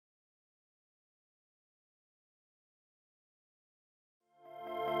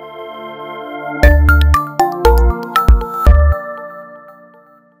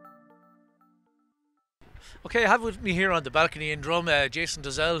Okay, I have with me here on the balcony in Drum Jason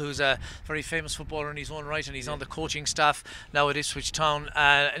Dozzell, who's a very famous footballer in his own right, and he's on the coaching staff now at Ipswich Town.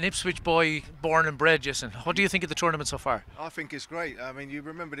 An Ipswich boy, born and bred, Jason. What do you think of the tournament so far? I think it's great. I mean, you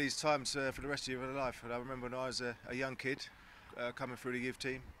remember these times for the rest of your life. And I remember when I was a young kid coming through the youth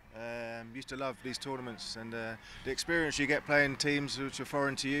team. Used to love these tournaments, and the experience you get playing teams which are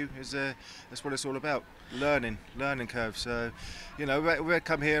foreign to you is that's what it's all about. Learning curve. So, you know, we've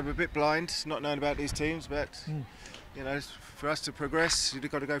come here a bit blind, not knowing about these teams, but you know, for us to progress, you've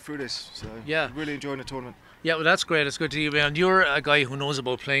got to go through this. So, yeah, really enjoying the tournament. Yeah, well, that's great. It's good to hear. And you're a guy who knows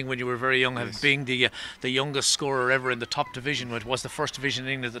about playing when you were very young, Yes. being the youngest scorer ever in the top division. It was the first division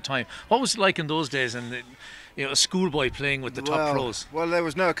in England at the time. What was it like in those days? And a schoolboy playing with the top pros. Well, there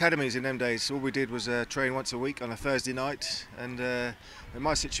was no academies in them days. All we did was train once a week on a Thursday night. And in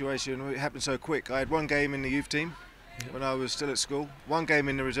my situation, it happened so quick. I had one game in the youth team when I was still at school, one game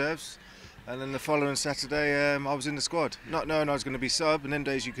in the reserves. And then the following Saturday, I was in the squad, not knowing I was going to be sub. And them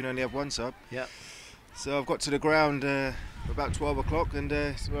days you can only have one sub. Yeah. So I've got to the ground about 12 o'clock and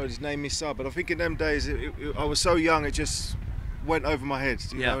he's named me sub. But I think in them days, I was so young, it just went over my head.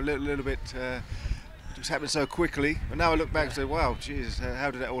 You know, a little bit, just happened so quickly. And now I look back and say, wow, Jesus, how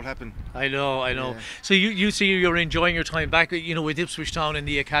did that all happen? I know. Yeah. So you see you're enjoying your time back, with Ipswich Town in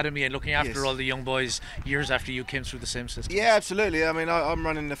the academy and looking after all the young boys years after you came through the same system. Yeah, absolutely. I mean, I'm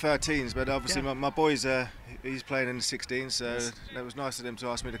running the 13s, but obviously my boys, he's playing in the 16s, so that was nice of them to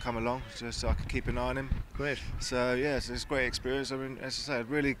ask me to come along, just so I could keep an eye on him. Great. So yeah, it's a great experience. I mean, as I said,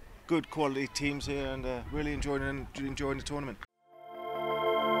 really good quality teams here, and really enjoying the tournament.